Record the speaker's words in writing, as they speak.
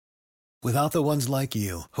Without the ones like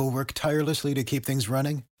you, who work tirelessly to keep things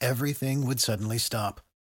running, everything would suddenly stop.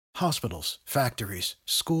 Hospitals, factories,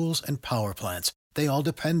 schools, and power plants, they all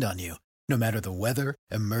depend on you. No matter the weather,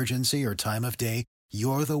 emergency, or time of day,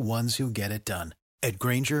 you're the ones who get it done. At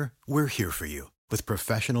Grainger, we're here for you with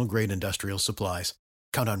professional-grade industrial supplies.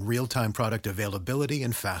 Count on real-time product availability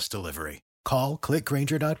and fast delivery. Call,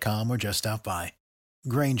 clickgrainger.com, or just stop by.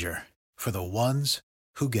 Grainger, for the ones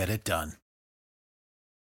who get it done.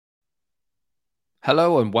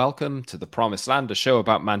 Hello and welcome to The Promised Land, a show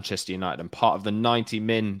about Manchester United and part of the 90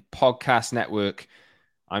 Min podcast network.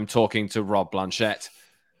 I'm talking to Rob Blanchette.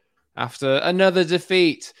 After another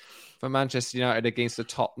defeat for Manchester United against a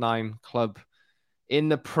top 9 club in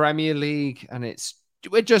the Premier League, and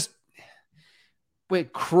we're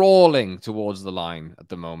crawling towards the line at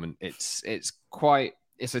the moment. It's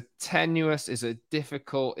a tenuous, it's a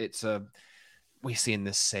difficult, we're seeing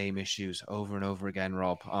the same issues over and over again,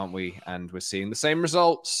 Rob, aren't we? And we're seeing the same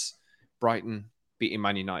results. Brighton beating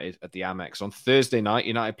Man United at the Amex. On Thursday night,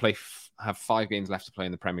 United have 5 games left to play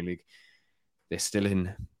in the Premier League. They're still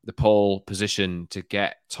in the pole position to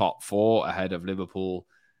get top 4 ahead of Liverpool.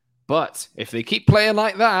 But if they keep playing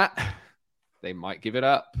like that, they might give it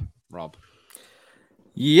up, Rob.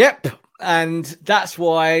 Yep. And that's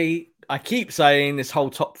why I keep saying this whole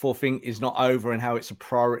top 4 thing is not over and how it's a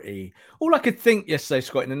priority. All I could think yesterday,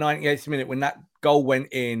 Scott, in the 98th minute when that goal went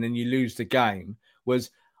in and you lose the game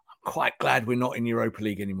was, I'm quite glad we're not in Europa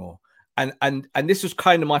League anymore. And this was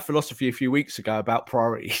kind of my philosophy a few weeks ago about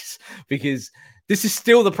priorities, because this is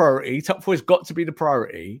still the priority. Top 4 has got to be the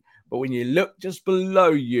priority. But when you look just below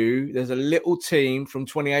you, there's a little team from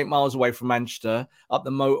 28 miles away from Manchester up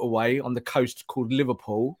the motorway on the coast called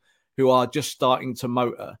Liverpool, who are just starting to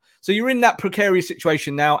motor. So you're in that precarious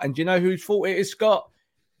situation now. And do you know whose fault it is, Scott?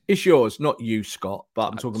 It's yours, not you, Scott. But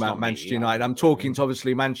I'm talking about Manchester United. I'm talking to,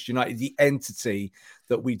 obviously, Manchester United, the entity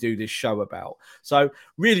that we do this show about. So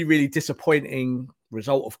really, really disappointing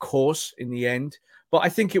result, of course, in the end. But I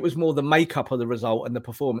think it was more the makeup of the result and the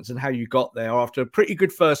performance and how you got there after a pretty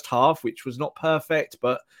good first half, which was not perfect,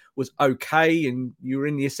 but was okay. And you were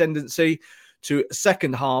in the ascendancy, to a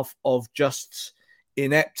second half of just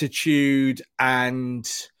ineptitude and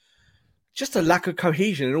just a lack of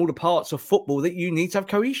cohesion in all the parts of football that you need to have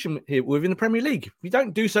cohesion here within the Premier League. If you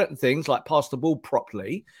don't do certain things like pass the ball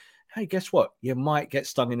properly, hey, guess what? You might get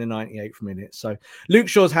stung in the 98th minute. So Luke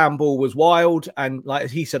Shaw's handball was wild. And like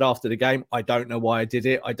he said after the game, I don't know why I did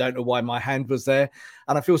it. I don't know why my hand was there.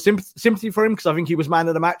 And I feel sympathy for him because I think he was man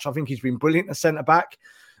of the match. I think he's been brilliant as centre-back.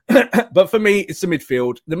 But for me, it's the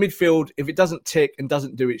midfield. The midfield, if it doesn't tick and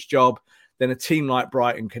doesn't do its job, then a team like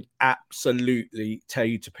Brighton can absolutely tear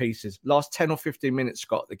you to pieces. Last 10 or 15 minutes,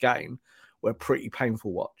 Scott, the game were a pretty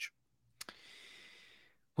painful watch.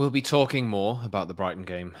 We'll be talking more about the Brighton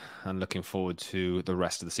game and looking forward to the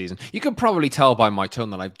rest of the season. You can probably tell by my tone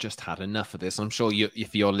that I've just had enough of this. I'm sure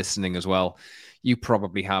if you're listening as well, you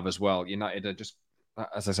probably have as well. United are just,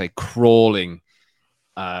 as I say, crawling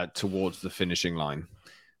towards the finishing line,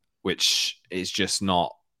 which is just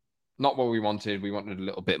not what we wanted. We wanted a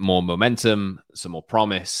little bit more momentum, some more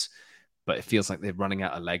promise, but it feels like they're running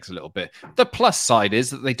out of legs a little bit. The plus side is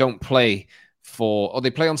that they don't play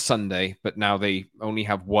they play on Sunday, but now they only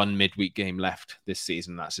have one midweek game left this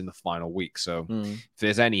season. That's in the final week. So if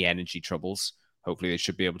there's any energy troubles, hopefully they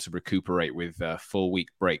should be able to recuperate with full week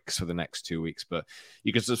breaks for the next 2 weeks. But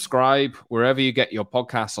you can subscribe wherever you get your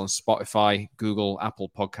podcasts, on Spotify, Google,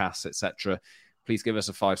 Apple Podcasts, etc. Please give us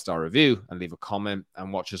a 5-star review and leave a comment,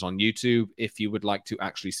 and watch us on YouTube if you would like to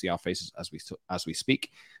actually see our faces as we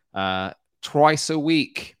speak. Twice a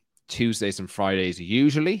week, Tuesdays and Fridays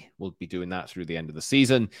usually. We'll be doing that through the end of the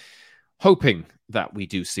season, hoping that we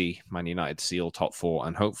do see Man United seal top 4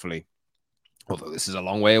 and hopefully, although this is a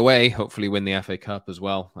long way away, hopefully win the FA Cup as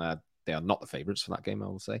well. They are not the favourites for that game, I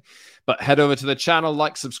will say. But head over to the channel,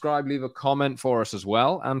 like, subscribe, leave a comment for us as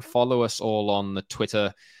well, and follow us all on the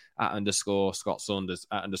Twitter @_Scott Saunders,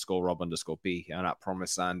 @_Rob_B, and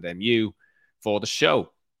 @PromiseLandMU for the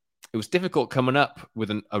show. It was difficult coming up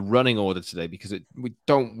with a running order today because we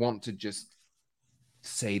don't want to just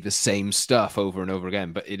say the same stuff over and over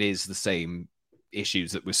again, but it is the same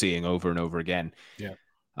issues that we're seeing over and over again. Yeah.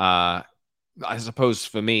 I suppose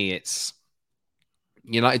for me, it's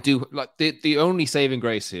United do like the only saving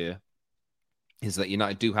grace here is that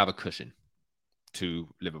United do have a cushion to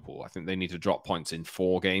Liverpool. I think they need to drop points in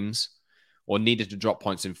 4 games, or needed to drop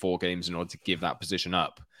points in 4 games in order to give that position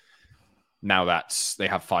up. Now they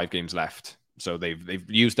have 5 games left, so they've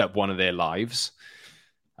used up one of their lives,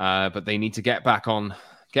 but they need to get back on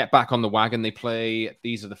the wagon.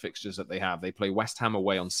 These are the fixtures that they have. They play West Ham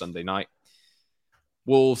away on Sunday night.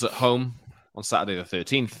 Wolves at home on Saturday the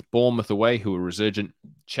 13th. Bournemouth away, who are resurgent.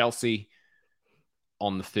 Chelsea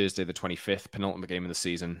on the Thursday the 25th, penultimate game of the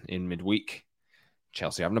season in midweek.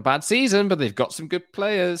 Chelsea having a bad season, but they've got some good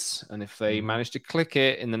players. And if they manage to click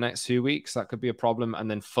it in the next 2 weeks, that could be a problem. And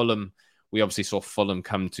then Fulham, we obviously saw Fulham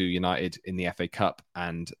come to United in the FA Cup,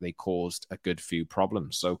 and they caused a good few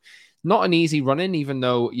problems. So not an easy run-in, even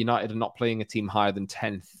though United are not playing a team higher than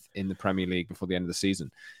 10th in the Premier League before the end of the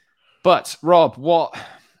season. But, Rob, what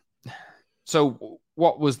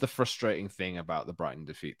was the frustrating thing about the Brighton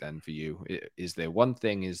defeat then for you? Is there one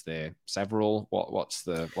thing? Is there several? What's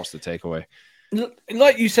the takeaway?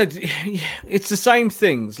 Like you said, it's the same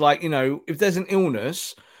things. Like, if there's an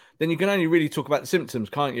illness, then you can only really talk about the symptoms,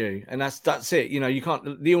 can't you? And that's it. You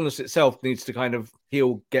can't. The illness itself needs to kind of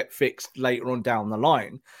heal, get fixed later on down the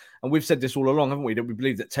line. And we've said this all along, haven't we? That we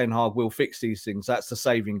believe that Ten Hag will fix these things. That's the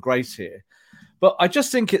saving grace here. But I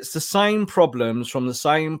just think it's the same problems from the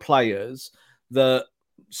same players that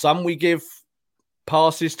some we give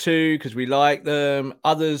passes to because we like them,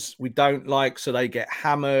 others we don't like, so they get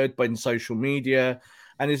hammered by social media.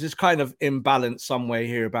 And there's this kind of imbalance somewhere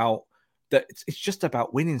here about that. It's just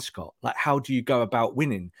about winning, Scott. Like, how do you go about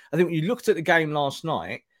winning? I think when you looked at the game last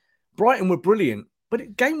night, Brighton were brilliant, but the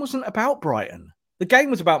game wasn't about Brighton. The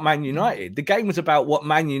game was about Man United. The game was about what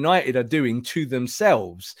Man United are doing to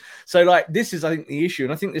themselves. So, like, this is, I think, the issue.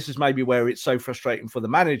 And I think this is maybe where it's so frustrating for the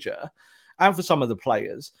manager and for some of the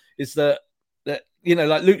players, is that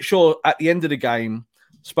like Luke Shaw at the end of the game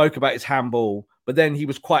spoke about his handball, but then he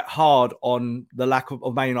was quite hard on the lack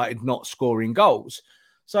of Man United not scoring goals.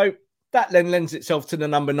 So that then lends itself to the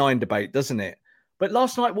number 9 debate, doesn't it? But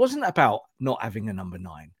last night wasn't about not having a number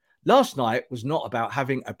 9. Last night was not about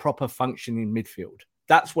having a proper functioning midfield.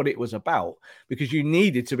 That's what it was about, because you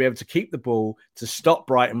needed to be able to keep the ball to stop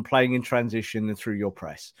Brighton playing in transition and through your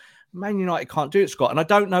press. Man United can't do it, Scott. And I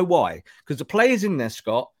don't know why, because the players in there,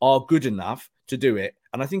 Scott, are good enough to do it.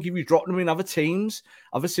 And I think if you drop them in other teams,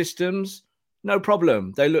 other systems, no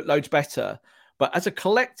problem. They look loads better. But as a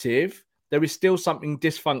collective, there is still something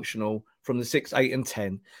dysfunctional from the 6, 8 and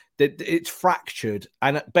 10. That it's fractured.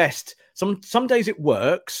 And at best, some days it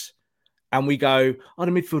works and we go, oh,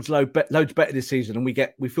 the midfield's loads better this season. And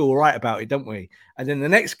we feel all right about it, don't we? And then the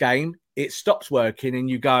next game, it stops working and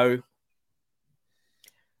you go,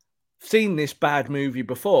 seen this bad movie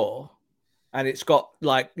before, and it's got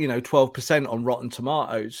 12% on Rotten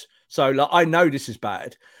Tomatoes. So I know this is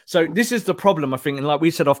bad. So this is the problem, I think. And like we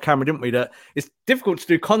said off camera, didn't we, that it's difficult to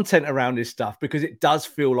do content around this stuff because it does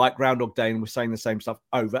feel like Groundhog Day and we're saying the same stuff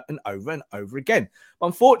over and over and over again. But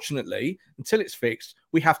unfortunately, until it's fixed,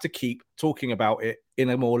 we have to keep talking about it in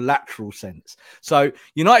a more lateral sense. So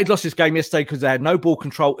United lost this game yesterday because they had no ball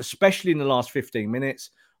control, especially in the last 15 minutes.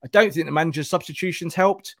 I don't think the manager's substitutions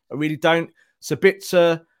helped. I really don't.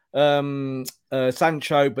 Sabitzer,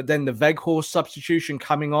 Sancho, but then the Weghorst substitution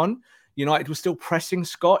coming on. United was still pressing,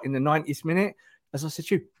 Scott, in the 90th minute. As I said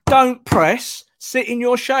to you, don't press. Sit in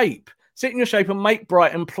your shape. Sit in your shape and make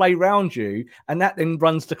Brighton play round you. And that then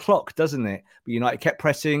runs the clock, doesn't it? But United kept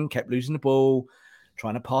pressing, kept losing the ball,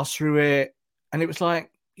 trying to pass through it. And it was like,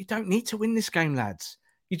 you don't need to win this game, lads.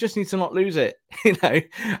 You just need to not lose it,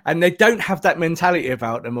 and they don't have that mentality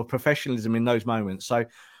about them of professionalism in those moments. So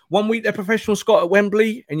 1 week they're professional, Scott, at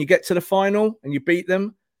Wembley, and you get to the final and you beat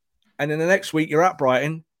them. And then the next week you're at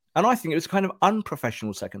Brighton. And I think it was kind of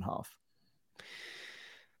unprofessional second half.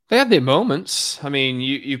 They had their moments. I mean,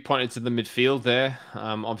 you pointed to the midfield there.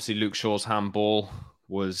 Obviously, Luke Shaw's handball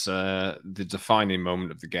was the defining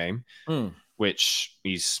moment of the game, which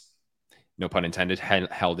he's, no pun intended,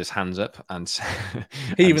 held his hands up and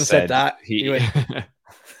he even said that.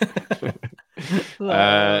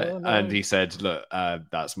 And he said, "Look,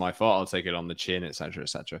 that's my fault. I'll take it on the chin, etc.,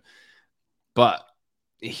 etc." But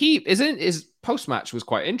his post match was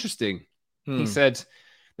quite interesting. He said,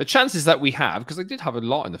 "The chances that we have, because they did have a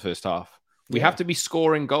lot in the first half, we have to be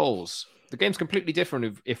scoring goals. The game's completely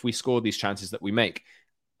different if we score these chances that we make."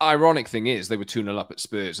 Ironic thing is, they were 2-0 up at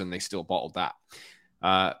Spurs and they still bottled that.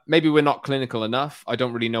 Maybe we're not clinical enough. I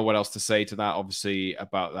don't really know what else to say to that, obviously,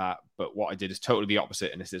 about that. But what I did is totally the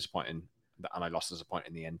opposite, and it's disappointing. And I lost as a point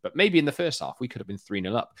in the end. But maybe in the first half, we could have been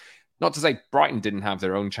 3-0 up. Not to say Brighton didn't have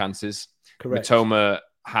their own chances. Correct. Mitoma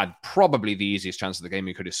had probably the easiest chance of the game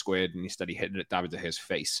he could have squared, and instead he hit it at David De Gea's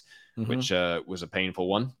face, which was a painful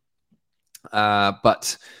one.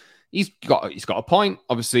 But he's got a point.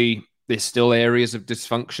 Obviously, there's still areas of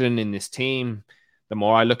dysfunction in this team. The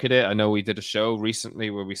more I look at it, I know we did a show recently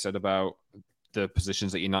where we said about the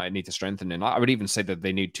positions that United need to strengthen. And I would even say that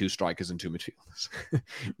they need 2 strikers and 2 midfielders,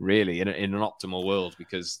 really, in an optimal world,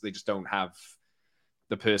 because they just don't have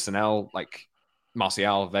the personnel. Like,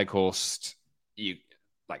 Martial, Weghorst,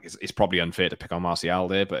 it's probably unfair to pick on Martial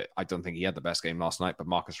there, but I don't think he had the best game last night. But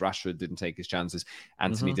Marcus Rashford didn't take his chances.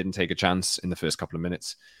 Anthony didn't take a chance in the first couple of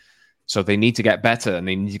minutes. So they need to get better and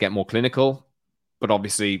they need to get more clinical. But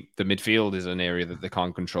obviously, the midfield is an area that they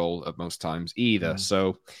can't control at most times either.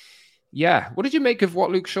 So, yeah. What did you make of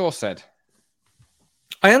what Luke Shaw said?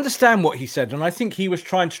 I understand what he said, and I think he was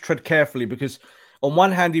trying to tread carefully because on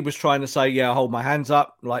one hand, he was trying to say, yeah, hold my hands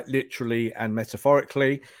up, like literally and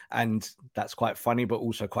metaphorically. And that's quite funny, but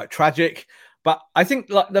also quite tragic. But I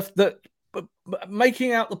think like the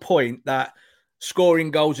making out the point that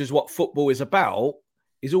scoring goals is what football is about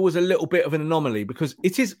is always a little bit of an anomaly because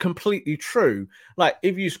it is completely true. Like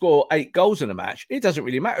if you score 8 goals in a match, it doesn't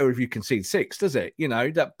really matter if you concede 6, does it? You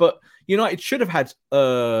know that, but United should have had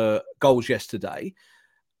goals yesterday.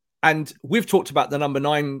 And we've talked about the number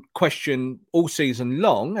 9 question all season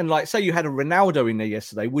long. And like, say you had a Ronaldo in there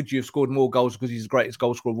yesterday, would you have scored more goals because he's the greatest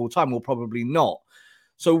goal scorer of all time? Well, probably not.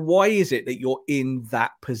 So why is it that you're in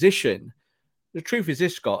that position? The truth is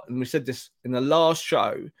this, Scott, and we said this in the last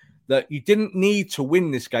show, that you didn't need to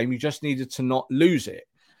win this game. You just needed to not lose it.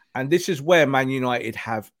 And this is where Man United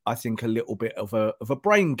have, I think, a little bit of a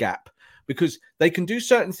brain gap because they can do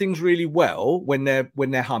certain things really well when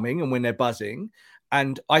they're humming and when they're buzzing.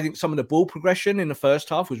 And I think some of the ball progression in the first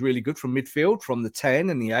half was really good from midfield, from the 10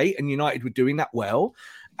 and the 8, and United were doing that well.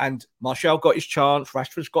 And Martial got his chance,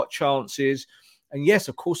 Rashford's got chances. And yes,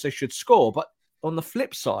 of course, they should score. But on the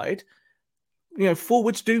flip side, you know,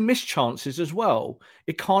 forwards do miss chances as well.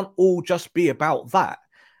 It can't all just be about that.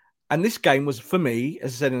 And this game was, for me,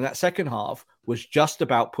 as I said, in that second half, was just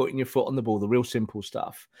about putting your foot on the ball, the real simple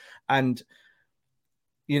stuff. And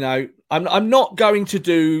you know, I'm not going to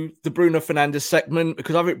do the Bruno Fernandes segment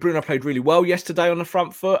because I think Bruno played really well yesterday on the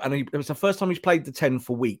front foot. And it was the first time he's played the 10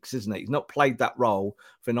 for weeks, isn't it? He's not played that role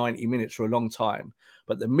for 90 minutes for a long time.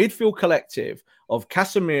 But the midfield collective of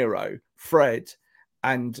Casemiro, Fred,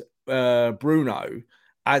 and Bruno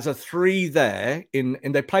as a 3 there, and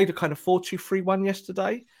they played a kind of 4-2-3-1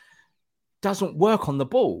 yesterday, doesn't work on the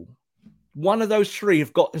ball. One of those 3 has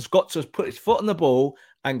got to put his foot on the ball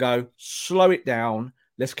and go, slow it down.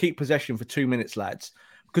 Let's keep possession for 2 minutes, lads.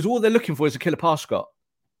 Because all they're looking for is a killer pass, Scott.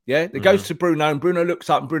 Yeah, it goes to Bruno, and Bruno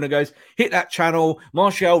looks up, and Bruno goes, hit that channel.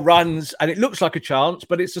 Martial runs, and it looks like a chance,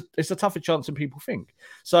 but it's a tougher chance than people think.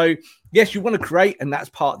 So, yes, you want to create, and that's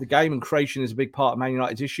part of the game, and creation is a big part of Man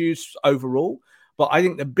United's issues overall. But I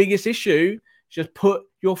think the biggest issue is just put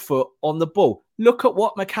your foot on the ball. Look at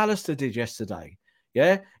what McAllister did yesterday.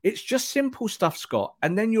 Yeah, it's just simple stuff, Scott.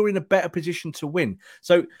 And then you're in a better position to win.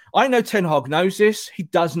 So I know Ten Hag knows this. He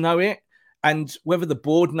does know it. And whether the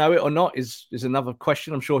board know it or not is another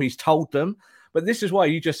question. I'm sure he's told them. But this is why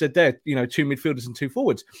you just said there, you know, 2 midfielders and 2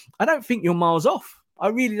 forwards. I don't think you're miles off. I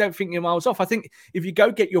really don't think you're miles off. I think if you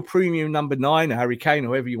go get your premium number 9, or Harry Kane, or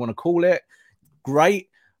whoever you want to call it, great.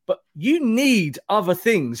 But you need other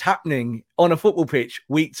things happening on a football pitch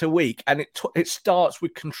week to week. And it starts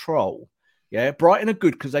with control. Yeah, Brighton are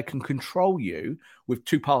good because they can control you with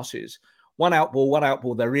 2 passes. One out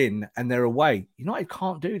ball, they're in and they're away. United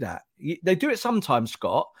can't do that. They do it sometimes,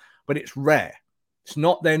 Scott, but it's rare. It's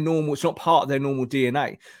not their normal, it's not part of their normal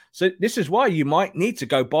DNA. So this is why you might need to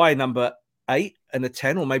go buy a number 8 and a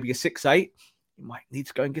 10 or maybe a 6-8. You might need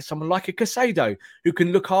to go and get someone like a Casado who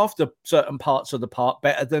can look after certain parts of the park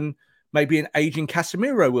better than maybe an aging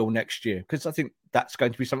Casemiro will next year, because I think that's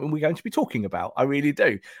going to be something we're going to be talking about. I really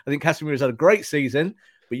do. I think Casemiro's had a great season,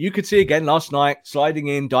 but you could see again last night, sliding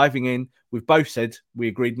in, diving in. We've both said we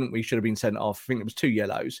agreed that we should have been sent off. I think it was 2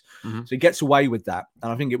 yellows. So he gets away with that.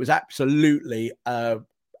 And I think it was absolutely the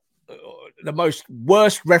most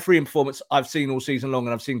worst refereeing performance I've seen all season long,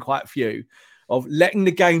 and I've seen quite a few, of letting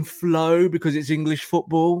the game flow because it's English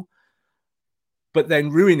football, but then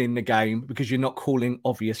ruining the game because you're not calling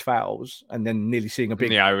obvious fouls and then nearly seeing a big...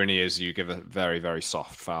 And the irony is you give a very, very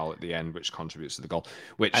soft foul at the end, which contributes to the goal,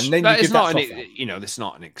 which and then this is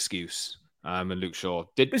not an excuse. And Luke Shaw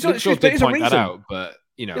did point that out, but,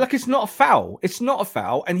 you know... Like, it's not a foul. It's not a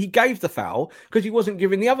foul, and he gave the foul because he wasn't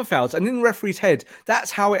giving the other fouls. And in the referee's head, that's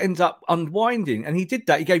how it ends up unwinding. And he did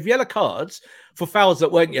that. He gave yellow cards for fouls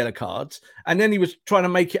that weren't yellow cards, and then he was trying to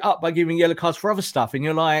make it up by giving yellow cards for other stuff. And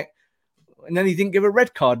you're like... And then he didn't give a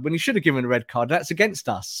red card when he should have given a red card. That's against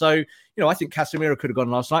us. So, you know, I think Casemiro could have gone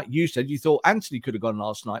last night. You said you thought Anthony could have gone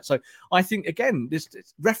last night. So I think, again,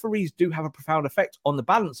 referees do have a profound effect on the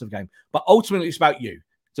balance of the game. But ultimately, it's about you.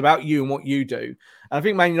 It's about you and what you do. And I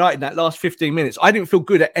think Man United in that last 15 minutes, I didn't feel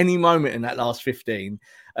good at any moment in that last 15.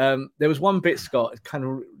 There was one bit, Scott, it kind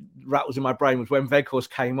of rattles in my brain, was when Weghorst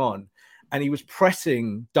came on and he was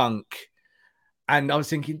pressing Dunk. And I was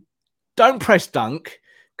thinking, don't press dunk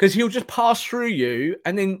because he'll just pass through you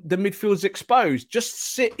and then the midfield's exposed. Just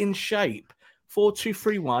sit in shape.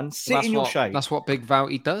 4-2-3-1. Sit in your shape. That's what Big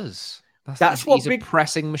Vouty does. He's a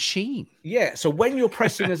pressing machine. Yeah. So when you're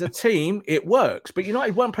pressing as a team, it works. But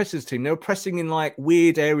United weren't pressing as a team. They were pressing in like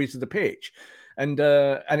weird areas of the pitch. And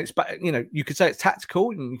it's, you could say it's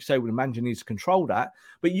tactical, and you could say, well, the manager needs to control that.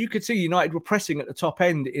 But you could see United were pressing at the top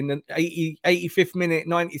end in the 85th minute,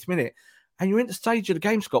 90th minute. And you're in the stage of the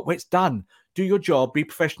game, Scott, where it's done. Do your job, be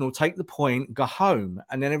professional, take the point, go home,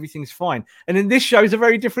 and then everything's fine. And then this show is a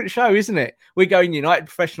very different show, isn't it? We're going United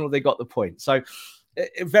professional, they got the point. So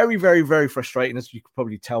very, very, very frustrating, as you could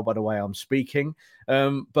probably tell by the way I'm speaking.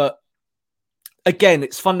 But again,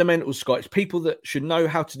 it's fundamentals, Scott. It's people that should know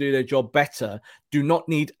how to do their job better, do not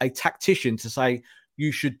need a tactician to say,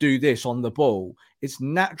 you should do this on the ball. It's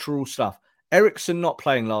natural stuff. Eriksen not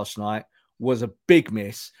playing last night was a big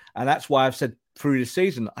miss. And that's why I've said through the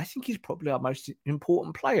season, I think he's probably our most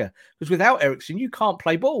important player. Because without Eriksen, you can't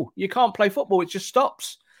play ball. You can't play football. It just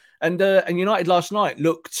stops. And United last night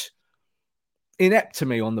looked inept to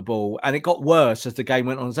me on the ball. And it got worse as the game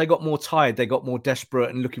went on. As they got more tired, they got more desperate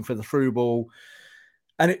and looking for the through ball.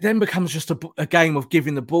 And it then becomes just a game of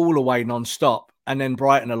giving the ball away non-stop. And then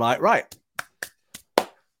Brighton are like, right,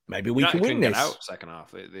 maybe we can win this. Get out second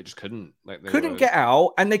half. They just couldn't. Couldn't get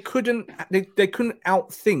out, and they couldn't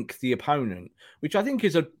outthink the opponent, which I think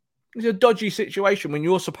is a dodgy situation when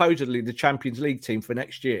you're supposedly the Champions League team for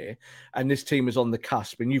next year, and this team is on the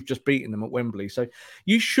cusp, and you've just beaten them at Wembley. So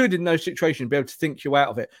you should, in those situations, be able to think you out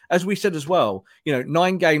of it. As we said as well,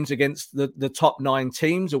 9 games against the top 9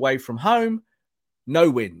 teams away from home, no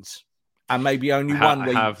wins, and maybe only one.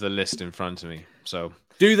 I have the list in front of me, so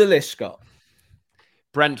do the list, Scott.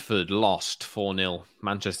 Brentford lost 4-0.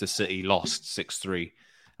 Manchester City lost 6-3.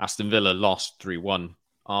 Aston Villa lost 3-1.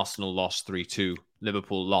 Arsenal lost 3-2.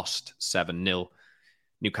 Liverpool lost 7-0.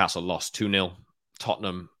 Newcastle lost 2-0.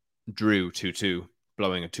 Tottenham drew 2-2,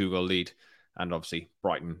 blowing a 2-goal lead. And obviously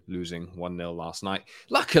Brighton losing 1-0 last night.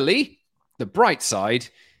 Luckily, the bright side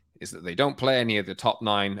is that they don't play any of the top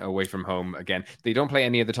 9 away from home again. They don't play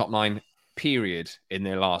any of the top 9, period, in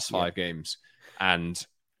their last 5 games. And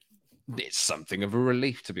it's something of a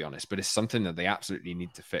relief, to be honest, but it's something that they absolutely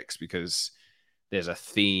need to fix because there's a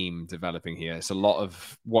theme developing here. It's a lot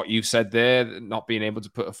of what you've said there, not being able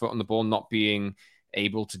to put a foot on the ball, not being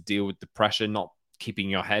able to deal with the pressure, not keeping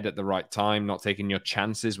your head at the right time, not taking your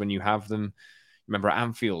chances when you have them. Remember at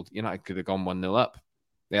Anfield, United could have gone 1-0 up.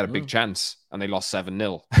 They had a big chance and they lost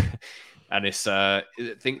 7-0. And it's, I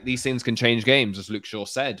think these things can change games, as Luke Shaw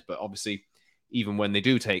said, but obviously even when they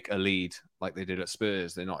do take a lead like they did at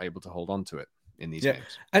Spurs, they're not able to hold on to it in these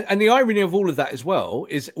games. And the irony of all of that as well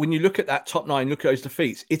is when you look at that top 9, look at those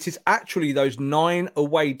defeats, it is actually those 9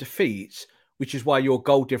 away defeats, which is why your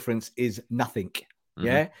goal difference is nothing. Mm-hmm.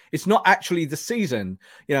 Yeah. It's not actually the season.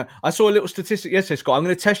 I saw a little statistic yesterday, Scott. I'm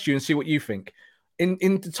going to test you and see what you think. In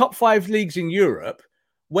the top 5 leagues in Europe,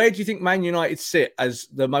 where do you think Man United sit as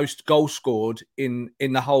the most goals scored in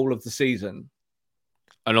the whole of the season?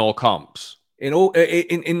 And all comps. In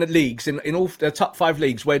the leagues, in all the top 5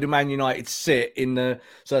 leagues, where do Man United sit in the?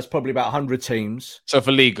 So that's probably about 100 teams. So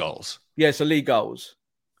for league goals, so league goals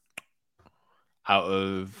out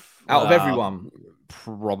of everyone,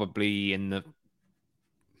 probably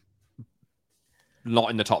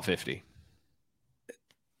not in the top 50.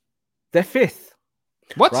 They're 5th.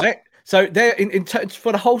 What? Right? So they're in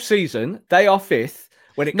for the whole season. They are 5th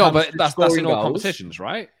when it comes to that's in all goals. Competitions,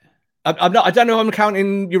 right? I'm not. I don't know. I'm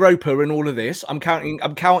counting Europa and all of this. I'm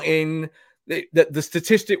counting the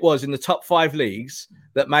statistic was in the top 5 leagues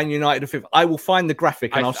that Man United are 5th. I will find the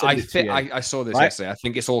graphic and I'll send it to you. I saw this yesterday. I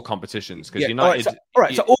think it's all competitions because United. All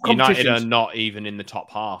right, so all United are not even in the top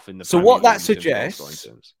half in the. So what that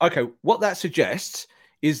suggests? Okay, what that suggests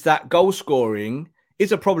is that goal scoring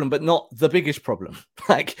is a problem, but not the biggest problem.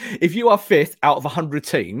 Like if you are 5th out of 100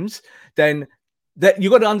 teams, then that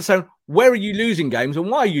you've got to understand where are you losing games and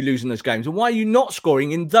why are you losing those games and why are you not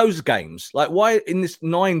scoring in those games? Like why in this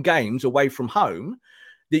 9 games away from home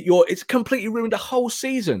that it's completely ruined a whole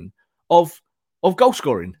season of goal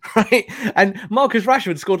scoring, right? And Marcus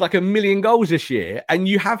Rashford scored like 1 million goals this year, and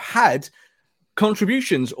you have had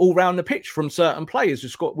contributions all around the pitch from certain players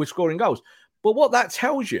with scoring goals. But what that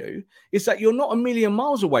tells you is that you're not a million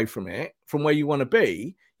miles away from it, from where you want to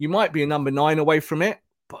be. You might be a number 9 away from it,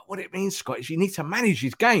 But what it means, Scott, is you need to manage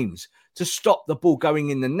his games to stop the ball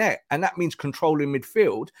going in the net. And that means controlling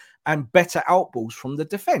midfield and better outballs from the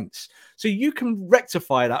defence. So you can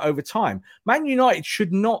rectify that over time. Man United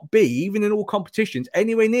should not be, even in all competitions,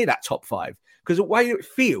 anywhere near that top 5. Because the way it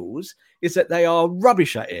feels is that they are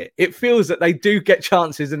rubbish at it. It feels that they do get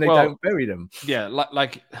chances and they don't bury them. Yeah,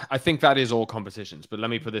 like I think that is all competitions. But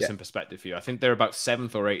let me put this in perspective for you. I think they're about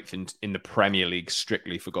 7th or 8th in the Premier League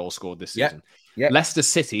strictly for goals scored this season. Yeah. Leicester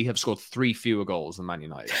City have scored 3 fewer goals than Man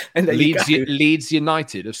United. And Leeds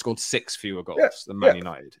United have scored 6 fewer goals than Man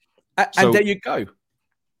United. And there you go.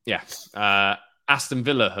 Yeah. Aston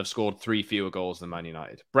Villa have scored 3 fewer goals than Man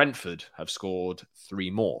United. Brentford have scored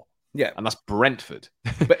 3 more. Yeah. And that's Brentford.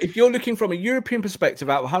 But if you're looking from a European perspective,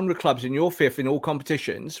 out of 100 clubs in your 5th in all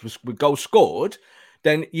competitions with goals scored,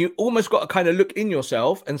 then you almost got to kind of look in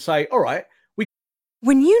yourself and say, all right,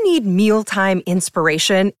 when you need mealtime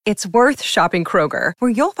inspiration, it's worth shopping Kroger, where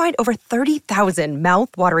you'll find over 30,000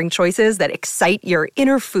 mouth-watering choices that excite your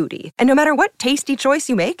inner foodie. And no matter what tasty choice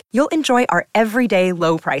you make, you'll enjoy our everyday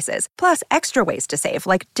low prices, plus extra ways to save,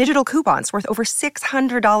 like digital coupons worth over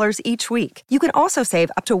 $600 each week. You can also save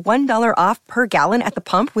up to $1 off per gallon at the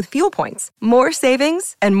pump with fuel points. More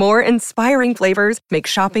savings and more inspiring flavors make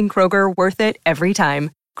shopping Kroger worth it every time.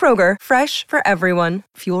 Kroger, fresh for everyone.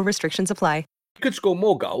 Fuel restrictions apply. Could score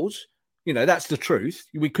more goals. You know, that's the truth.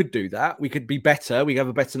 We could do that. We could be better. We have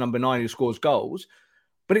a better number 9 who scores goals.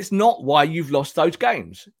 But it's not why you've lost those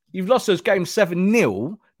games. You've lost those games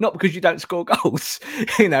 7-0, not because you don't score goals.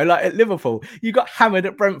 You know, like at Liverpool, you got hammered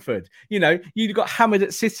at Brentford. You know, you got hammered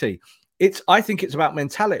at City. I think it's about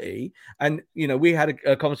mentality. And, you know, we had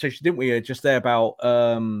a conversation, didn't we, just there about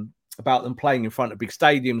them playing in front of big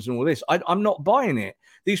stadiums and all this. I'm not buying it.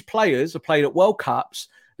 These players have played at World Cups,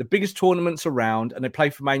 the biggest tournaments around, and they play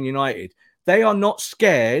for Man United. They are not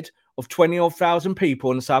scared of 20,000 people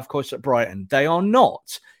on the South Coast at Brighton. They are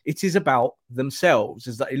not. It is about themselves.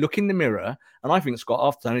 Is that they look in the mirror, and I think Scott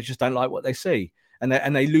after they just don't like what they see, and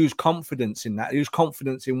they lose confidence in that. They lose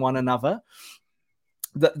confidence in one another.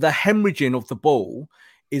 The hemorrhaging of the ball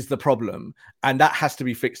is the problem, and that has to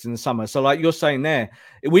be fixed in the summer. So like you're saying there,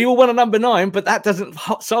 we all want a number 9, but that doesn't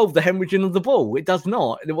solve the hemorrhaging of the ball. It does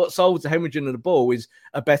not. What solves the hemorrhaging of the ball is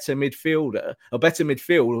a better midfield,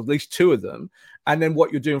 or at least 2 of them, and then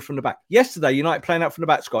what you're doing from the back. Yesterday, United playing out from the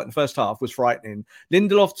back, Scott, in the first half was frightening.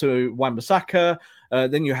 Lindelof to Wan-Bissaka,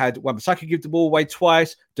 then you had Wan-Bissaka give the ball away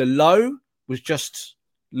twice. Delo was just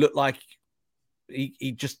looked like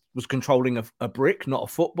he just was controlling a brick, not a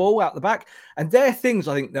football out the back. And they're things,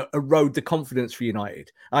 I think, that erode the confidence for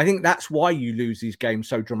United. And I think that's why you lose these games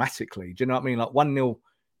so dramatically. Do you know what I mean? Like 1-0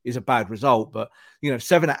 is a bad result, but,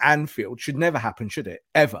 7 at Anfield should never happen, should it?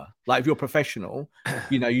 Ever. Like if you're professional,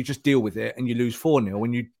 you just deal with it and you lose 4-0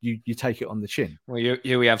 and you take it on the chin. Well,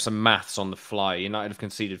 here we have some maths on the fly. United have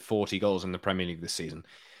conceded 40 goals in the Premier League this season.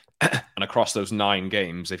 And across those 9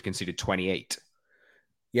 games, they've conceded 28.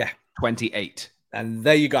 Yeah. 28. And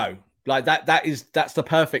there you go. Like that's the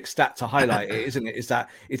perfect stat to highlight it, isn't it? Is that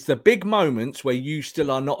it's the big moments where you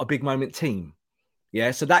still are not a big moment team.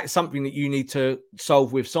 Yeah. So that's something that you need to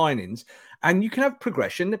solve with signings. And you can have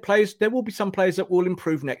progression. There will be some players that will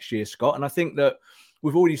improve next year, Scott. And I think that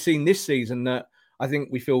we've already seen this season that I think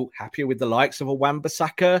we feel happier with the likes of a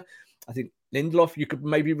Wan-Bissaka. I think Lindelof, you could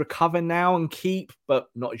maybe recover now and keep, but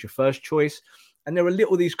not as your first choice. And there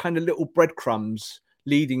are these kind of little breadcrumbs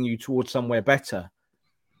leading you towards somewhere better.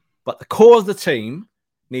 But the core of the team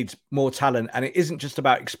needs more talent. And it isn't just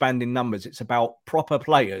about expanding numbers. It's about proper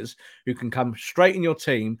players who can come straight in your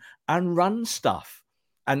team and run stuff.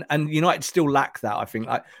 And United still lack that, I think.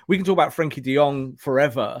 Like we can talk about Frankie de Jong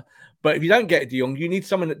forever, but if you don't get a de Jong, you need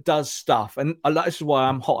someone that does stuff. And this is why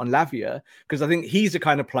I'm hot on Lavia, because I think he's the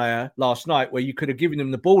kind of player last night where you could have given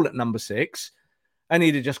him the ball at number 6 and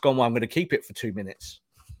he'd have just gone, well, I'm going to keep it for 2 minutes.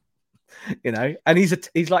 And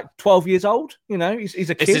he's like 12 years old. He's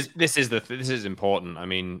a kid. This is important. I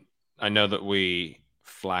mean, I know that we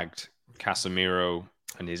flagged Casemiro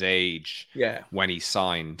and his age when he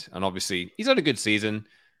signed, and obviously he's had a good season.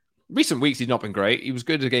 Recent weeks he's not been great. He was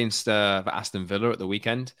good against Aston Villa at the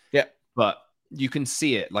weekend. Yeah, but you can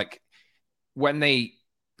see it like when they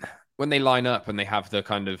line up and they have the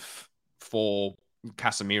kind of 4.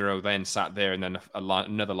 Casemiro then sat there and then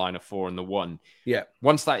another line of 4 and the 1. Yeah.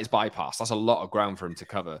 Once that is bypassed, that's a lot of ground for him to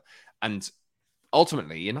cover. And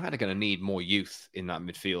ultimately, United are going to need more youth in that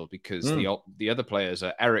midfield because the other players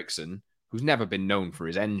are Eriksen, who's never been known for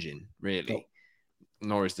his engine, really,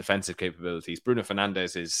 nor his defensive capabilities. Bruno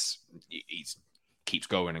Fernandes keeps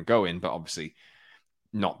going and going, but obviously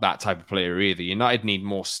not that type of player either. United need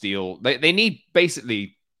more steel. They need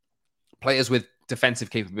basically players with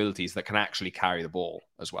defensive capabilities that can actually carry the ball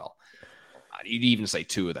as well. You'd even say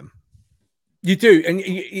 2 of them. You do, and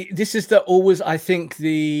this is always, I think,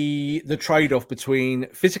 the trade-off between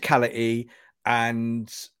physicality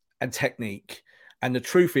and technique. And the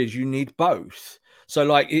truth is, you need both. So,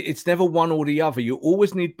 like, it's never one or the other. You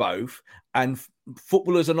always need both. And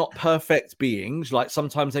footballers are not perfect beings. Like,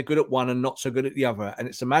 sometimes they're good at one and not so good at the other. And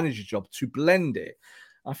it's the manager's job to blend it.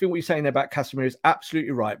 I think what you're saying about Casemiro is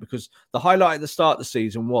absolutely right, because the highlight at the start of the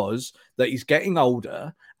season was that he's getting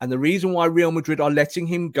older. And the reason why Real Madrid are letting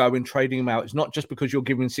him go and trading him out is not just because you're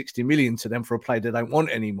giving 60 million to them for a player they don't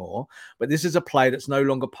want anymore, but this is a player that's no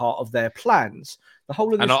longer part of their plans. The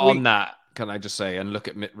whole of this and week, on that, can I just say, and look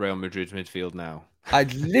at Real Madrid's midfield now. I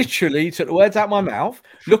literally took the words out of my mouth.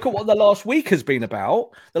 Look at what the last week has been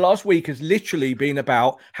about. The last week has literally been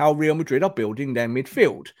about how Real Madrid are building their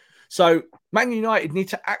midfield. So Man United need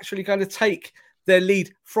to actually kind of take their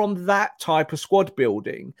lead from that type of squad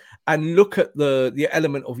building and look at the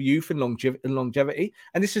element of youth and longevity.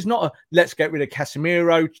 And this is not a let's get rid of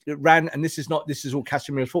Casemiro and this is all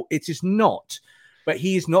Casemiro's fault. It is not. But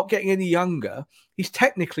he is not getting any younger. He's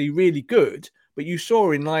technically really good. But you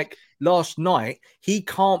saw in like last night, he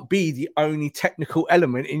can't be the only technical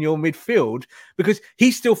element in your midfield because he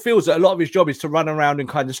still feels that a lot of his job is to run around and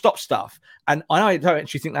kind of stop stuff. And I don't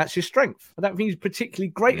actually think that's his strength. I don't think he's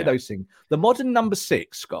particularly great at those things. The modern number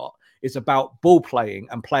 6, Scott, is about ball playing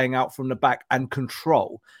and playing out from the back and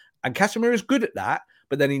control. And Casemiro is good at that.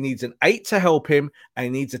 But then he needs an 8 to help him, and he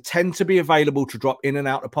needs a 10 to be available to drop in and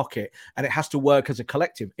out the pocket. And it has to work as a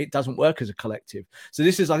collective. It doesn't work as a collective. So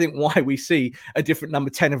this is, I think, why we see a different number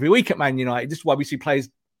 10 every week at Man United. This is why we see players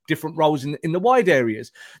different roles in the wide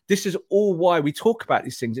areas. This is all why we talk about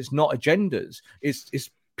these things. It's not agendas. It's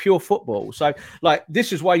pure football. So, like,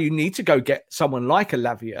 this is why you need to go get someone like a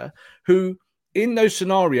Lavia who, in those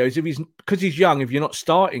scenarios, because he's young, if you're not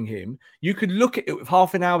starting him, you could look at it with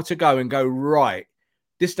half an hour to go and go, right,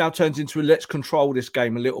 this now turns into let's control this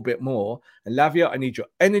game a little bit more. And Lavia, I need your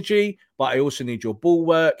energy, but I also need your ball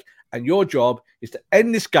work. And your job is to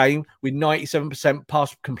end this game with 97%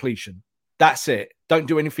 pass completion. That's it. Don't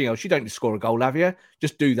do anything else. You don't need to score a goal, Lavia.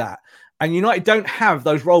 Just do that. And United don't have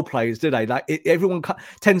those role players, do they? Like everyone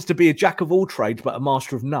tends to be a jack of all trades, but a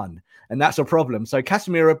master of none. And that's a problem. So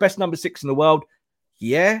Casemiro, best number 6 in the world.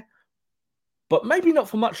 Yeah. But maybe not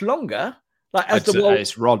for much longer. Like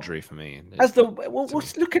it's Rodri for me. We'll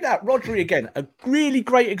look at that. Rodri again, a really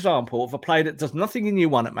great example of a player that does nothing in year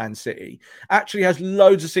one at Man City. Actually has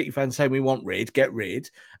loads of City fans saying we want get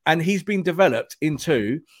rid, and he's been developed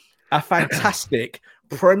into a fantastic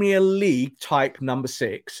Premier League type number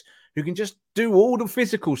 6 who can just do all the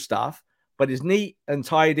physical stuff, but is neat and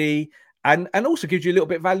tidy, and also gives you a little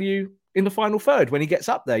bit of value in the final third when he gets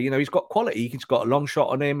up there. You know, he's got quality. He's got a long shot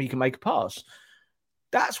on him. He can make a pass.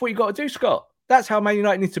 That's what you got to do, Scott. That's how Man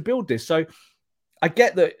United needs to build this. So I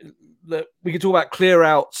get that we could talk about clear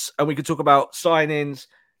outs and we could talk about sign-ins.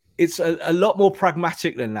 It's a lot more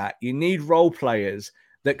pragmatic than that. You need role players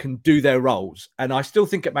that can do their roles. And I still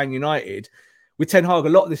think at Man United, with Ten Hag, a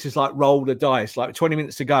lot of this is like roll the dice, like 20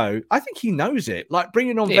 minutes to go. I think he knows it. Like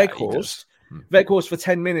bringing on Weghorst for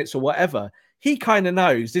 10 minutes or whatever, he kind of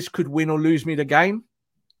knows this could win or lose me the game.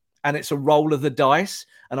 And it's a roll of the dice.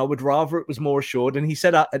 And I would rather it was more assured. And he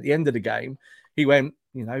said at the end of the game, he went,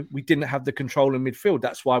 we didn't have the control in midfield.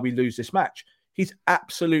 That's why we lose this match. He's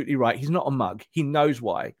absolutely right. He's not a mug. He knows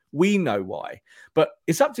why. We know why. But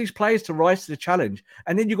it's up to these players to rise to the challenge.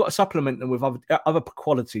 And then you've got to supplement them with other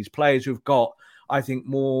qualities, players who've got, I think,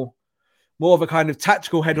 more of a kind of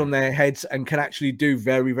tactical head on their heads and can actually do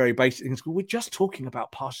very, very basic things. We're just talking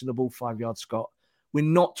about passing the ball 5 yards, Scott. We're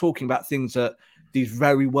not talking about things that these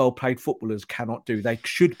very well-played footballers cannot do. They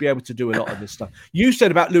should be able to do a lot of this stuff. You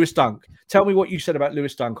said about Lewis Dunk. Tell me what you said about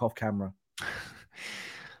Lewis Dunk off camera.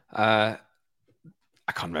 I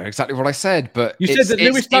can't remember exactly what I said, but you said that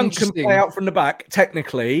Lewis Dunk can play out from the back,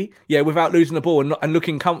 technically, without losing the ball and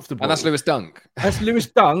looking comfortable. And that's Lewis Dunk. That's Lewis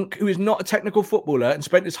Dunk, who is not a technical footballer and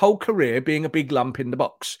spent his whole career being a big lump in the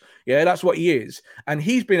box. Yeah, that's what he is. And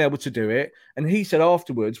he's been able to do it. And he said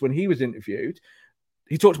afterwards, when he was interviewed,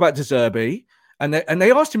 he talked about De Zerbi, and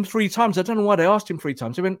they asked him 3 times. I don't know why they asked him 3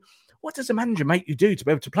 times. They went, what does a manager make you do to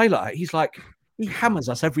be able to play like that? He's like, he hammers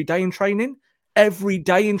us every day in training. Every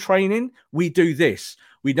day in training, we do this.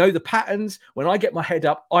 We know the patterns. When I get my head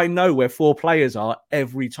up, I know where 4 players are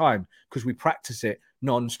every time because we practice it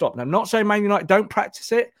non-stop. Now, I'm not saying Man United don't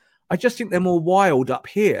practice it. I just think they're more wild up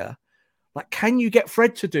here. Like, can you get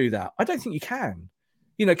Fred to do that? I don't think you can.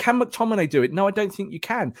 Can McTominay do it? No, I don't think you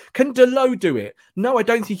can. Can Dalot do it? No, I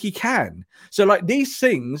don't think he can. So, like, these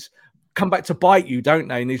things come back to bite you, don't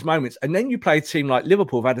they, in these moments? And then you play a team like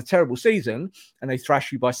Liverpool, who've had a terrible season, and they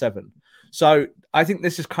thrash you by 7. So I think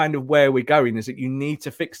this is kind of where we're going, is that you need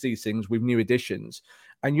to fix these things with new additions,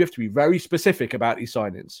 and you have to be very specific about these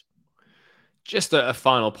signings. Just a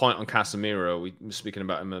final point on Casemiro. We were speaking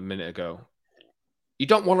about him a minute ago. You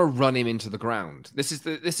don't want to run him into the ground. This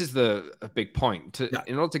is a big point.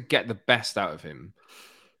 In order to get the best out of him,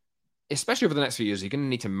 especially over the next few years, you're going to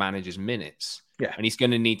need to manage his minutes. Yeah. And he's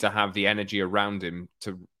going to need to have the energy around him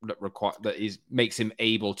makes him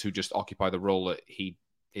able to just occupy the role that he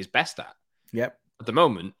is best at. Yep. At the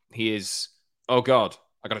moment, he is, oh God,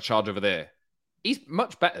 I got a charge over there. He's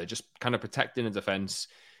much better just kind of protecting the defense,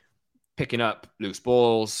 picking up loose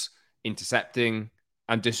balls, intercepting,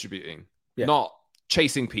 and distributing. Yeah. Not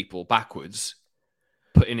chasing people backwards,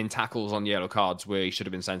 putting in tackles on yellow cards where he should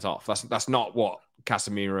have been sent off. That's not what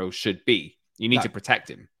Casemiro should be. You need to protect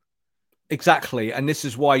him. Exactly. And this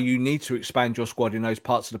is why you need to expand your squad in those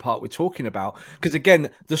parts of the park we're talking about. Because again,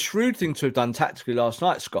 the shrewd thing to have done tactically last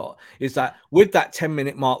night, Scott, is that with that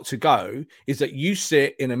 10-minute mark to go, is that you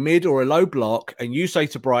sit in a mid or a low block and you say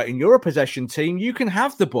to Brighton, you're a possession team, you can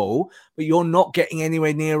have the ball, but you're not getting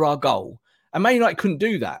anywhere near our goal. And Man United couldn't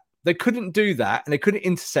do that. They couldn't do that, and they couldn't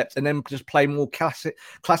intercept and then just play more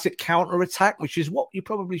classic counter-attack, which is what you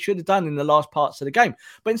probably should have done in the last parts of the game.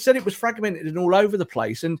 But instead, it was fragmented and all over the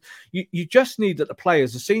place. And you just need that the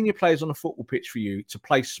senior players on the football pitch for you to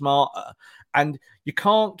play smarter. And you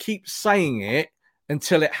can't keep saying it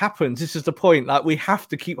until it happens. This is the point. Like, we have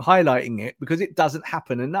to keep highlighting it because it doesn't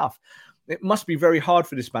happen enough. It must be very hard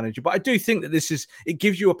for this manager. But I do think that it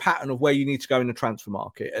gives you a pattern of where you need to go in the transfer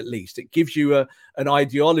market, at least. It gives you an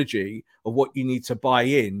ideology of what you need to buy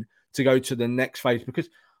in to go to the next phase. Because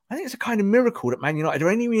I think it's a kind of miracle that Man United are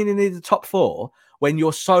anywhere near the top 4 when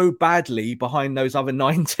you're so badly behind those other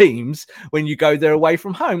 9 teams when you go there away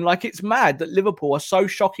from home. Like, it's mad that Liverpool are so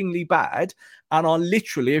shockingly bad and are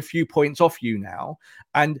literally a few points off you now.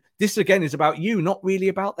 And this, again, is about you, not really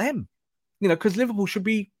about them. You know, because Liverpool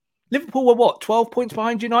were what, 12 points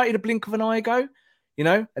behind United a blink of an eye ago,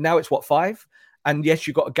 and now it's 5. And yes,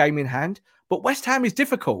 you've got a game in hand, but West Ham is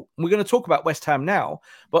difficult. And we're going to talk about West Ham now,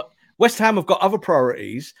 but West Ham have got other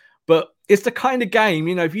priorities, but it's the kind of game,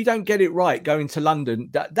 if you don't get it right going to London,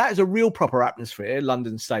 that is a real proper atmosphere,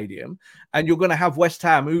 London Stadium. And you're going to have West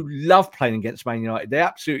Ham who love playing against Man United. They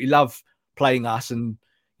absolutely love playing us. And,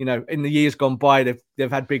 in the years gone by,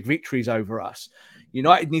 they've had big victories over us.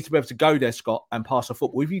 United needs to be able to go there, Scott, and pass a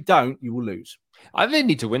football. If you don't, you will lose. I think they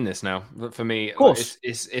need to win this now. For me, of course,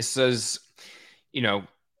 it's as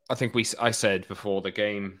I think I said before the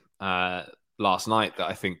game last night that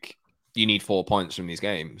I think you need 4 points from these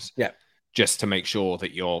games, just to make sure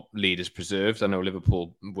that your lead is preserved. I know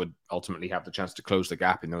Liverpool would ultimately have the chance to close the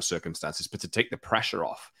gap in those circumstances, but to take the pressure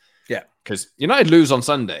off, because United lose on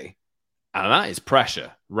Sunday, and that is pressure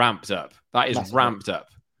ramped up. That is ramped up.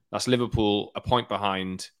 That's Liverpool a point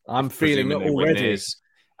behind. I'm feeling it already.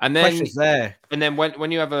 And then pressure's there. And then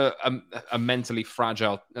when you have a mentally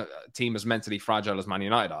fragile team as mentally fragile as Man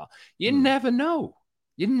United are, you never know.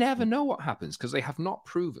 You never know what happens because they have not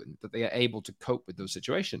proven that they are able to cope with those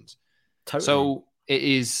situations. Totally. So it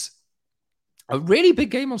is a really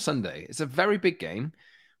big game on Sunday. It's a very big game.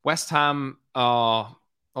 West Ham are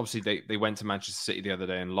obviously they went to Manchester City the other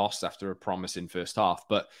day and lost after a promising first half,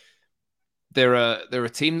 but they're a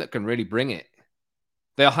team that can really bring it.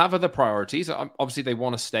 They'll have other priorities. Obviously, they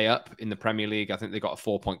want to stay up in the Premier League. I think they got a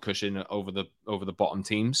 4-point cushion over the bottom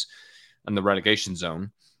teams and the relegation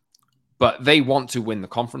zone. But they want to win the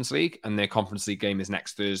Conference League, and their Conference League game is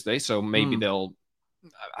next Thursday. So maybe they'll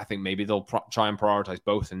try and prioritize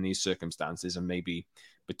both in these circumstances, and maybe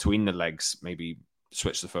between the legs, maybe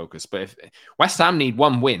switch the focus. But if West Ham need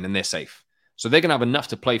one win, and they're safe, so they're gonna have enough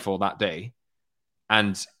to play for that day,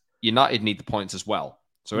 and United need the points as well.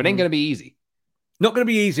 So it ain't going to be easy. Not going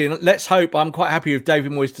to be easy. And let's hope. I'm quite happy if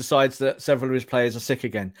David Moyes decides that several of his players are sick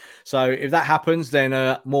again. So if that happens,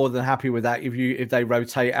 then more than happy with that. If they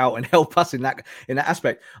rotate out and help us in that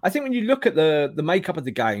aspect. I think when you look at the makeup of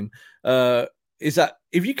the game, is that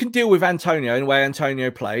if you can deal with Antonio and the way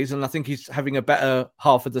Antonio plays, and I think he's having a better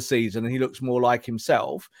half of the season and he looks more like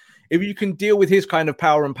himself. If you can deal with his kind of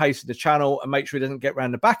power and pace of the channel and make sure he doesn't get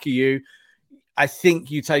around the back of you, I think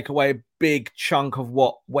you take away a big chunk of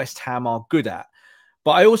what West Ham are good at.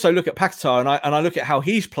 But I also look at Paquetá and I look at how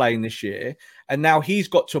he's playing this year. And now he's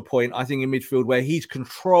got to a point, I think, in midfield where he's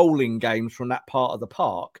controlling games from that part of the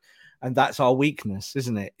park. And that's our weakness,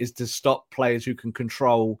 isn't it? Is to stop players who can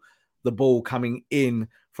control the ball coming in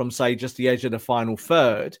from, say, just the edge of the final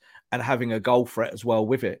third and having a goal threat as well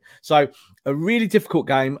with it. So a really difficult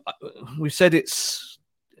game. We've said it's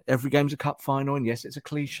every game's a cup final, and yes, it's a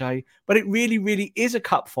cliche, but it really, really is a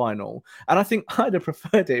cup final. And I think I'd have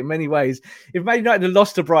preferred it in many ways. If Man United had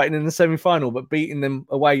lost to Brighton in the semi-final, but beating them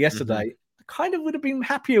away yesterday, I kind of would have been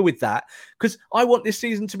happier with that, because I want this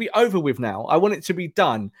season to be over with now. I want it to be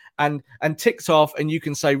done and ticked off, and you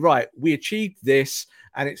can say, right, we achieved this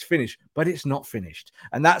and it's finished, but it's not finished.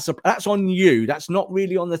 And that's on you. That's not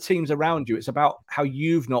really on the teams around you. It's about how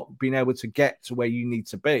you've not been able to get to where you need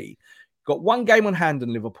to be. Got one game on hand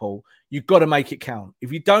in Liverpool. You've got to make it count.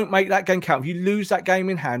 If you don't make that game count, if you lose that game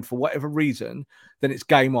in hand for whatever reason, then it's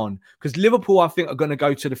game on. Because Liverpool, I think, are going to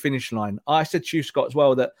go to the finish line. I said to you, Scott, as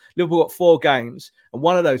well, that Liverpool got 4 games, and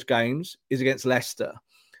one of those games is against Leicester.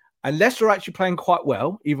 And Leicester are actually playing quite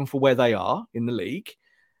well, even for where they are in the league.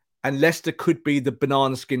 And Leicester could be the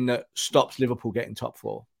banana skin that stops Liverpool getting top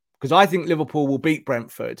 4. Because I think Liverpool will beat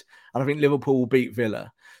Brentford, and I think Liverpool will beat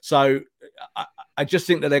Villa. So I just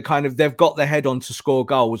think that they've got their head on to score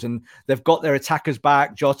goals, and they've got their attackers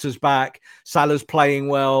back. Jota's back. Salah's playing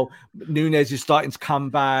well. Nunez is starting to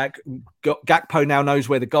come back. Gakpo now knows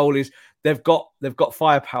where the goal is. They've got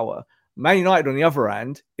firepower. Man United, on the other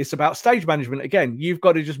hand, it's about stage management again. You've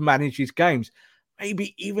got to just manage these games.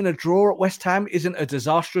 Maybe even a draw at West Ham isn't a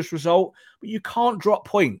disastrous result, but you can't drop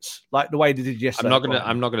points like the way they did yesterday.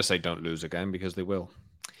 I'm not gonna say don't lose again, because they will.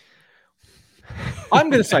 I'm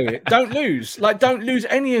going to say it. Don't lose. Don't lose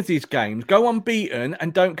any of these games. Go unbeaten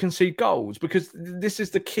and don't concede goals, because this is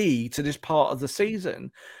the key to this part of the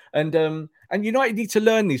season. And United need to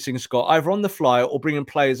learn these things, Scott, either on the fly or bring in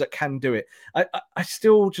players that can do it. I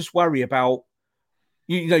still just worry about,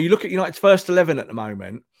 you look at United's first 11 at the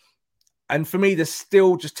moment, and for me, there's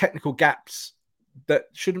still just technical gaps that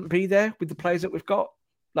shouldn't be there with the players that we've got.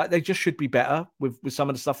 They just should be better with some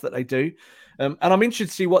of the stuff that they do. And I'm interested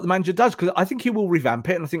to see what the manager does, because I think he will revamp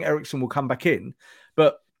it, and I think Eriksen will come back in.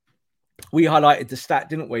 But we highlighted the stat,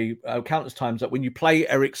 didn't we, countless times, that when you play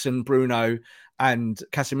Eriksen, Bruno and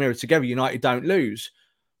Casemiro together, United don't lose.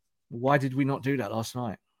 Why did we not do that last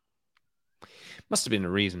night? Must have been a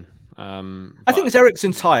reason. I think it's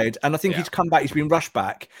Eriksen tired, and I think he's come back. He's been rushed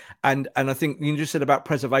back, and I think you just said about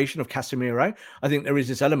preservation of Casemiro. I think there is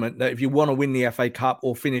this element that if you want to win the FA Cup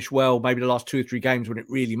or finish well, maybe the last 2 or 3 games when it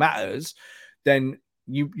really matters, then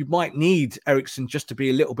you might need Eriksen just to be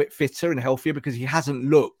a little bit fitter and healthier, because he hasn't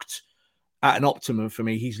looked at an optimum for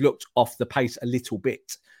me. He's looked off the pace a little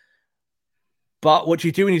bit. But what do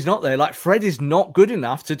you do when he's not there? Fred is not good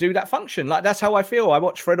enough to do that function. That's how I feel. I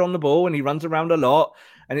watch Fred on the ball, and he runs around a lot,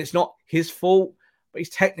 and it's not his fault, but he's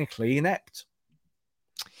technically inept.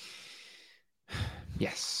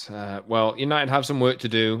 Yes. Well, United have some work to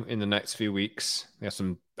do in the next few weeks. They have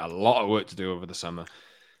a lot of work to do over the summer.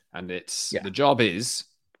 And the job is,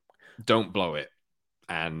 don't blow it.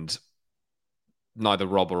 And neither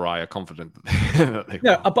Rob or I are confident that they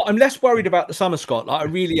will. But I'm less worried about the summer, Scott. I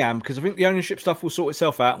really am, because I think the ownership stuff will sort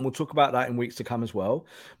itself out, and we'll talk about that in weeks to come as well.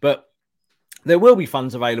 But there will be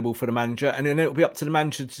funds available for the manager, and then it'll be up to the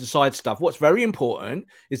manager to decide stuff. What's very important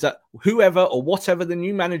is that whoever or whatever the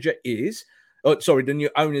new manager is, the new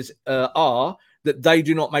owners are, that they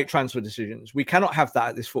do not make transfer decisions. We cannot have that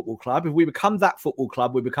at this football club. If we become that football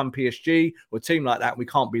club, we become PSG or a team like that. We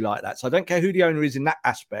can't be like that. So I don't care who the owner is in that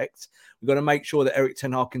aspect. We've got to make sure that Erik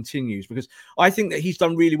ten Hag continues, because I think that he's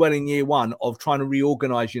done really well in year one of trying to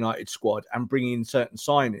reorganise United's squad and bring in certain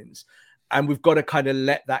signings. And we've got to kind of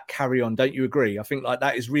let that carry on. Don't you agree? I think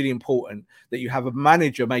that is really important, that you have a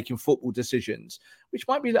manager making football decisions, which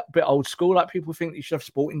might be a bit old school. People think that you should have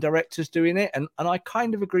sporting directors doing it. And I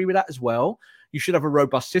kind of agree with that as well. You should have a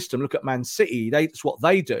robust system. Look at Man City. That's what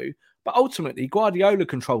they do. But ultimately, Guardiola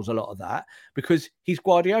controls a lot of that, because he's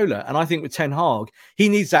Guardiola. And I think with Ten Hag, he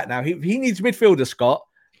needs that now. He needs midfielders, Scott.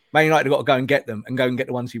 Man United have got to go and get them, and go and get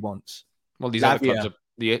the ones he wants. Well, these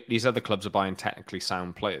other clubs are buying technically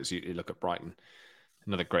sound players. You look at Brighton,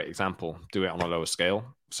 another great example. Do it on a lower scale,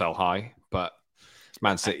 sell high. But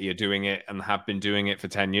Man City are doing it and have been doing it for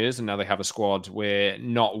 10 years. And now they have a squad where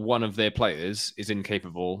not one of their players is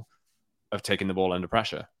incapable of taking the ball under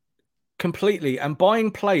pressure. Completely. And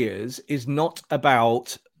buying players is not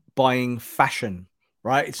about buying fashion,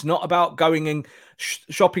 right? It's not about going and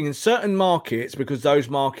shopping in certain markets because those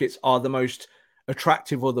markets are the most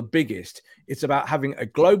attractive or the biggest. It's about having a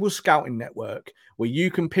global scouting network where you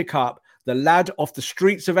can pick up the lad off the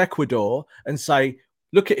streets of Ecuador and say,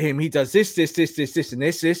 look at him. He does this, and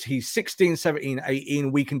this. He's 16, 17,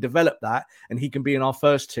 18. We can develop that, and he can be in our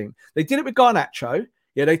first team. They did it with Garnacho.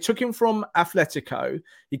 Yeah, they took him from Atletico.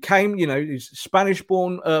 He came, he's a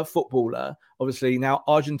Spanish-born footballer, obviously now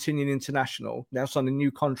Argentinian international, now signed a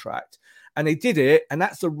new contract. And they did it, and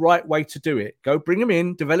that's the right way to do it. Go bring him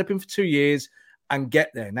in, develop him for 2 years, and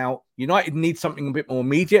get there. Now, United need something a bit more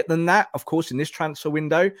immediate than that, of course, in this transfer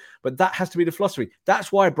window, but that has to be the philosophy.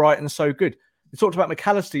 That's why Brighton are so good. We talked about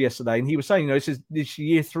McAllister yesterday, and he was saying, this is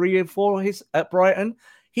year 3 or 4 at Brighton.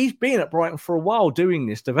 He's been at Brighton for a while doing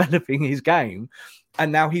this, developing his game,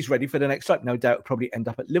 and now he's ready for the next step. No doubt he'll probably end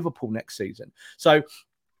up at Liverpool next season. So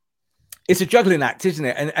it's a juggling act, isn't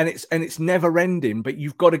it? And it's never ending, but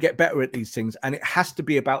you've got to get better at these things, and it has to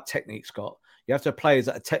be about technique, Scott. You have to have players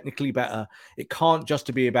that are technically better. It can't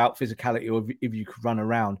just be about physicality or if you could run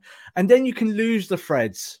around. And then you can lose the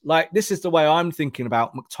threads. Like, this is the way I'm thinking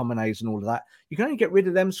about McTominay's and all of that. You can only get rid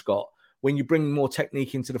of them, Scott, when you bring more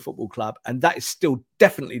technique into the football club. And that is still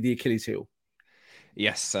definitely the Achilles heel.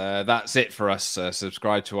 Yes, that's it for us.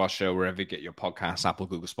 Subscribe to our show wherever you get your podcasts, Apple,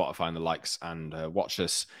 Google, Spotify, and the likes, and watch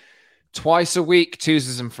us twice a week,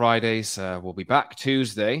 Tuesdays and Fridays. We'll be back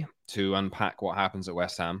Tuesday to unpack what happens at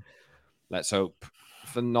West Ham. Let's hope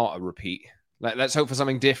for not a repeat. Let's hope for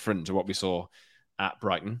something different to what we saw at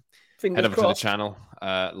Brighton. Head over to the channel,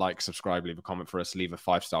 like, subscribe, leave a comment for us, leave a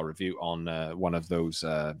 5-star review on one of those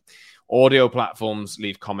audio platforms.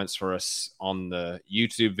 Leave comments for us on the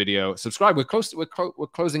YouTube video. Subscribe. We're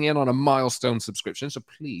closing in on a milestone subscription, so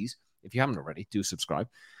please, if you haven't already, do subscribe.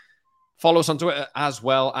 Follow us on Twitter as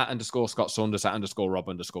well, at _Scott Saunders, at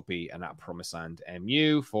 _Rob_P, and at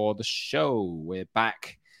PromiseLandMU for the show. We're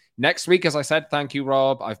back next week, as I said. Thank you,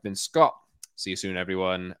 Rob. I've been Scott. See you soon,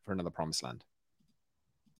 everyone, for another Promised Land.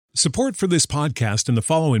 Support for this podcast and the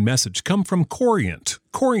following message come from Corient.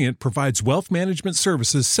 Corient provides wealth management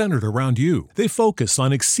services centered around you. They focus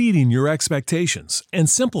on exceeding your expectations and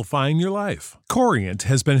simplifying your life. Corient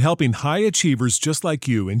has been helping high achievers just like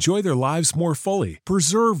you enjoy their lives more fully,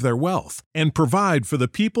 preserve their wealth, and provide for the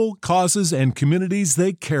people, causes, and communities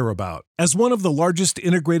they care about. As one of the largest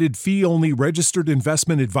integrated fee-only registered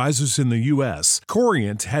investment advisors in the U.S.,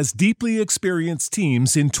 Corient has deeply experienced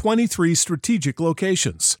teams in 23 strategic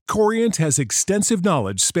locations. Corient has extensive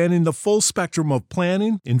knowledge spanning the full spectrum of planning,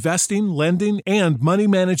 investing, lending, and money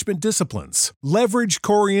management disciplines. Leverage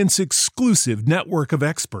Corient's exclusive network of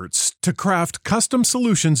experts to craft custom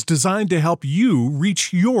solutions designed to help you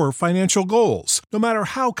reach your financial goals, no matter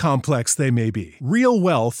how complex they may be. Real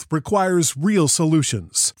wealth requires real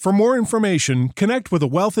solutions. For more information, connect with a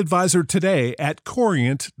wealth advisor today at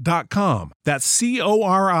Corient.com. That's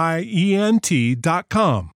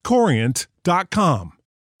Corient.com. Corient.com.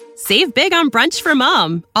 Save big on brunch for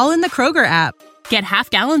mom, all in the Kroger app. Get half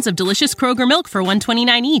gallons of delicious Kroger milk for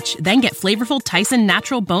 $1.29 each. Then get flavorful Tyson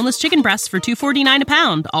natural boneless chicken breasts for $2.49 a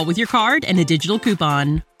pound, all with your card and a digital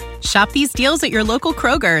coupon. Shop these deals at your local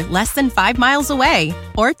Kroger, less than 5 miles away.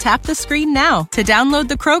 Or tap the screen now to download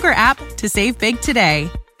the Kroger app to save big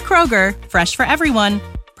today. Kroger, fresh for everyone.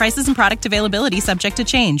 Prices and product availability subject to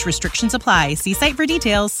change. Restrictions apply. See site for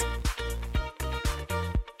details.